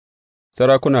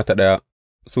Sarakuna ta ɗaya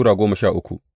Sura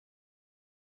 13.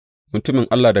 Mutumin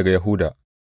Allah daga Yahuda.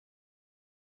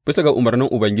 Bisa ga umarnin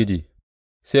Ubangiji,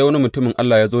 sai wani mutumin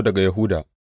Allah ya zo daga Yahuda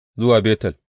zuwa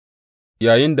Betel,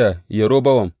 yayinda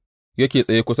Yerobowam yake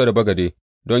tsaye kusa da bagade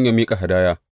don yă miƙa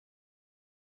hadaya.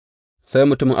 Sai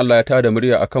mutumin Allah ya tā da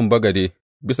murya a kan bagade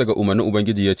bisa ga umarnin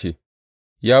Ubangiji ya ce,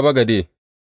 Ya bagade,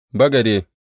 bagade,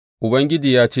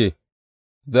 Ubangiji ya ce,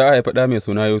 Za a haifi ɗa mai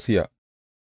suna Yosiya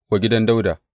wa gidan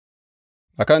Dawuda,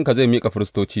 a kanka zai miƙa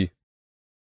firistoci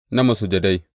na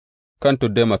masujadai kan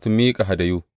tuddai masu miƙa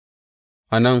hadayu,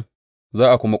 a nan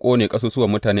za a kuma ƙone ƙasusuwan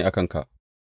mutane a kanka.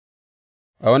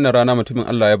 A wannan rana mutumin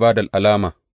Allah ya ba da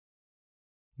alama,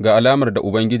 ga alamar da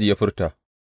Ubangiji ya furta,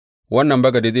 wannan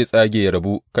bagade zai tsage ya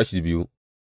rabu kashi biyu,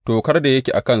 tokar da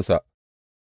yake a kansa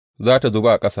za tă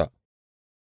zuba a ƙasa.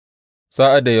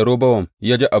 Sa'ad da Yerobowam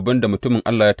ya ji abin da mutumin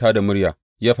Allah ya tā da murya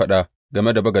ya faɗa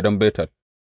game da bagaden Betel,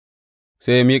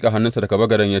 sai ya miƙa hannunsa daga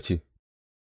bagaden ya ce,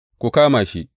 Ku kama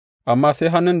shi, amma sai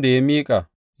hannun da ya miƙa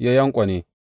ya yanƙwane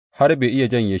har bai iya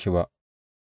janye shi ba,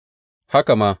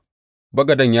 haka ma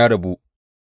bagaden ya rabu,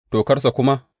 tokarsa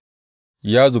kuma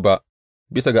ya zuba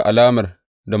bisa ga alamar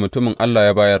da mutumin Allah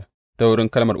ya bayar ta wurin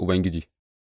kalmar Ubangiji.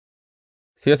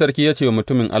 Sai sarki ya ce wa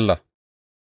mutumin Allah,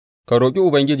 Ka roƙi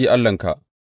Ubangiji Allahnka,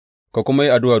 ka kuma yi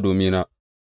addu'a domina,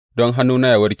 don hannuna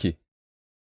ya warke.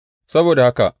 Saboda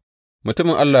haka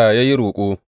mutumin Allah ya yi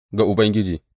roƙo ga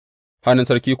Ubangiji, hannun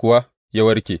sarki kuwa ya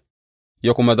warke,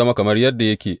 ya kuma zama kamar yadda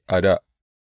yake a dā.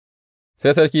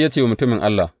 Sai sarki ya ce wa mutumin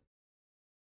Allah,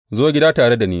 Zo gida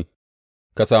tare da ni,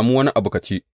 ka sami wani abu ka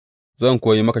ci, zan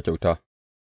kuwa yi maka kyauta.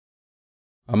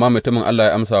 Amma mutumin Allah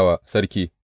ya amsa wa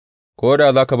sarki, Ko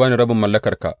da za ka ba ni rabin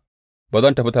mallakarka, ba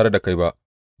zan tafi tare da kai ba,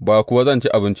 ba kuwa zan ci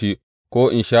abinci ko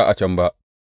in sha a can ba,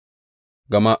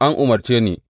 gama an umarce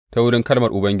ni ta wurin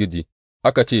kalmar Ubangiji,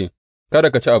 aka ce,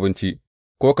 Kada ka ci abinci,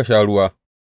 ko ka sha ruwa,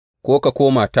 ko ka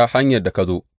koma ta hanyar da ka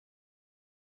zo.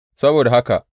 Saboda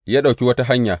haka ya ɗauki wata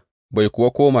hanya, bai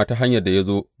kuwa koma ta hanyar da ya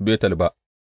zo Betel ba.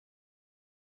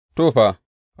 To, fa,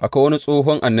 akwai wani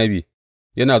tsohon annabi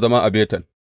yana zama a Betel,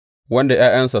 wanda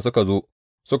 ’ya'yansa suka zo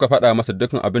suka faɗa masa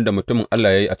dukan abin da mutumin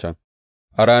Allah ya yi a can,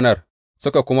 a ranar,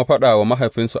 suka kuma faɗa wa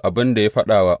mahaifinsu abin da ya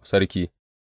faɗa wa sarki.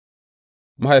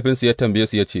 Mahaifinsu ya tambaye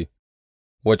su ya ce,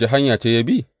 Wace hanya ce ya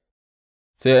bi?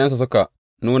 Sai ’ya'yansa suka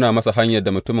nuna masa hanyar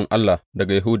da mutumin Allah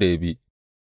daga Yahuda ya bi.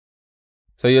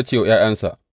 Sai ya ce wa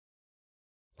 ’ya'yansa,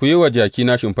 Ku yi wa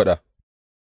jakina shimfiɗa.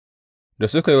 Da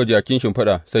suka yi wa jakin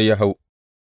shimfiɗa, sai ya hau,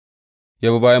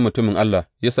 ya bi bayan mutumin Allah,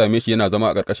 ya same shi yana zama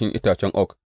a ƙarƙashin itacen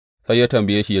oak, sai ya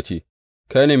tambaye shi ya ce,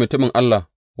 Kai ne mutumin Allah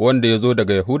wanda ya zo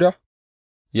daga Yahuda?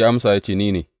 Ya amsa ya ce,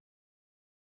 Ni ne.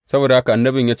 Saboda haka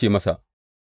annabin ya ce masa,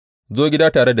 Zo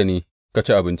gida tare da ni ka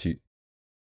ci abinci.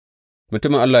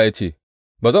 Mutumin Allah ya ce,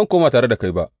 Ba zan koma tare da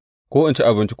kai ba, ko in ci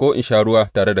abinci ko in sha ruwa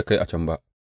tare da kai a can ba.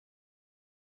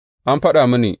 An faɗa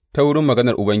mini ta wurin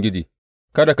maganar Ubangiji,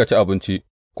 Kada ka ci abinci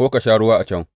ko ka sha ruwa a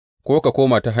can, ko ka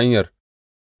koma ta hanyar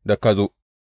da ka zo.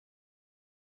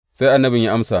 Sai annabin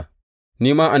ya amsa,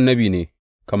 Ni ma annabi ne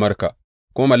kamar ka,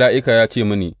 kuma mala'ika ya ce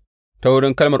mini ta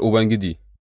wurin kalmar Ubangiji,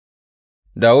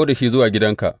 Dawo da shi zuwa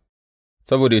gidanka,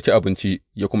 saboda ya ci abinci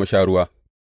ya kuma sha ruwa,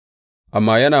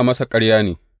 amma yana masa ƙarya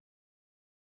ne.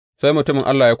 Sai mutumin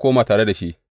Allah ya koma tare da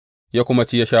shi, ya kuma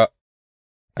ci ya sha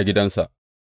a gidansa.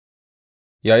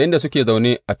 Yayinda suke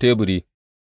zaune a teburi,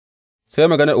 sai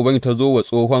maganar Ubangiji ta zo wa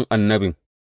tsohon annabin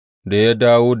da ya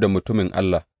dawo da mutumin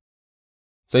Allah.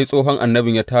 Sai tsohon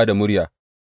annabin ya tā da murya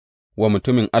wa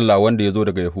mutumin Allah wanda ya zo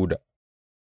daga Yahuda,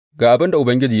 Ga abin da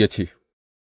Ubangiji ya ce,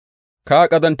 Ka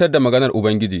ƙazantar da maganar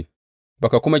Ubangiji, ba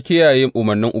ka kuma kiyaye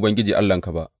umarnin Ubangiji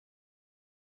Allahnka ba,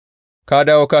 ka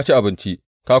dawo ka ci abinci,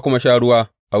 ka kuma sha ruwa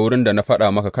a wurin da na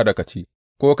faɗa maka kada ka ci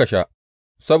ko ka sha,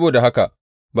 saboda haka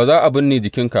ba za a binne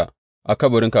jikinka a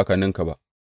kabarin kakanninka ba.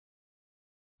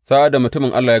 Sa'ad da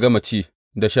mutumin Allah ya gama ci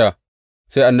da sha,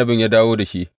 sai annabin ya dawo da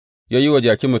shi, ya yi wa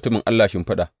jakin mutumin Allah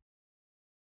shimfiɗa.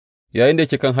 Yayinda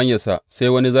yake kan hanyarsa, sai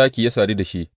wani zaki ya sadu da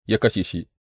shi, ya kashe shi,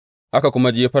 aka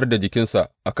kuma jefar da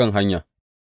jikinsa a kan hanya.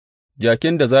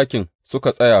 Jakin da zakin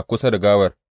suka tsaya kusa da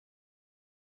gawar,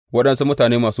 waɗansu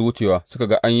mutane masu wucewa suka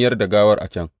ga an yar da gawar a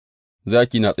can,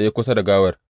 zaki na tsaye kusa da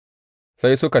gawar,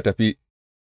 sai suka tafi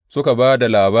suka ba da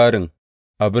labarin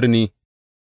a birni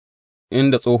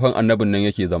inda tsohon annabin nan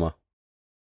yake zama.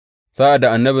 Sa'ad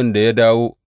da annabin da ya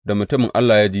dawo da mutumin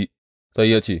Allah ya ji,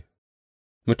 sai ya ce,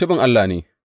 Mutumin Allah ne,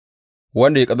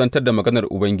 wanda ya ƙazantar da maganar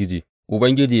Ubangiji,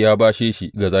 Ubangiji ya bashe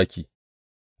shi ga zaki,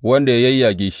 wanda ya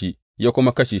yayyage shi ya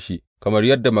kuma kashe shi, kamar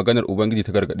yadda maganar Ubangiji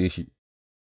ta gargaɗe shi.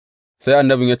 Sai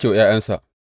annabin ya ce wa ’ya'yansa,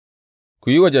 Ku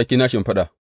yi wa jakina shimfiɗa,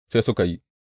 sai suka yi.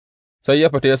 Sai ya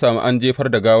fita ya sami an jefar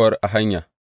da gawar a hanya,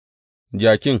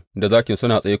 jakin da zakin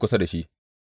suna tsaye kusa da shi,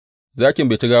 zakin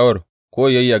bai ci gawar ko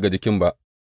ya yayyaga jikin ba,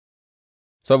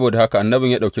 saboda haka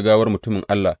annabin ya ɗauki gawar mutumin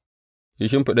Allah, ya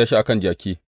shimfiɗa shi a kan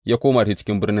jaki, ya koma da shi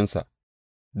cikin birninsa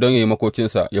don yă yi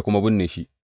makokinsa ya kuma binne shi,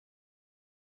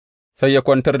 sai ya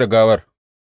kwantar da gawar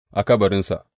a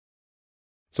kabarinsa,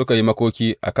 suka yi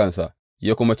makoki a kansa,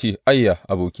 ya kuma ce, Ayya,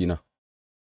 abokina!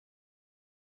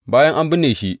 Bayan an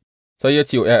binne shi, sai ya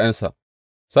ce wa ’ya'yansa,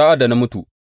 Sa'ad da na mutu,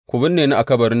 ku binne ni a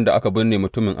kabarin da aka binne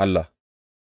mutumin Allah,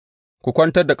 ku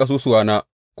kwantar da ƙasusuwana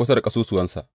kusa da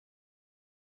ƙasusuwansa,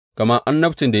 gama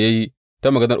annabcin da ya yi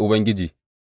ta maganar Ubangiji,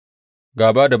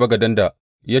 gāba da bagaden da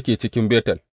yake cikin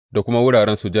Betel da kuma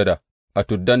wuraren sujada a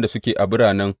tuddan da suke a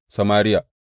biranen Samariya,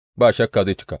 ba shakka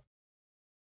zai cika.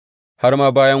 Har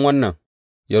ma bayan wannan,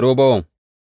 Yerobowam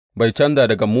bai canza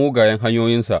daga mugayen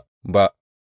hanyoyinsa ba,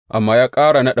 amma ya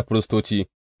ƙara naɗa firistoci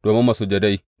domin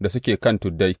masujadai da suke kan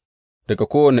tuddai daga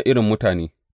kowane irin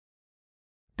mutane,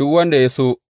 duk wanda ya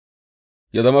so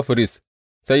ya zama firist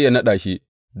sai ya naɗa shi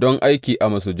don aiki a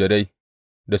masujadai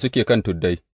da suke kan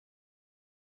tuddai.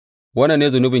 Wannan ne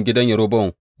zunubin gidan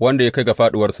Yerobowam wanda ya kai ga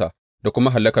fāɗuwarsa da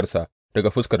kuma hallakarsa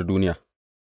daga fuskar duniya.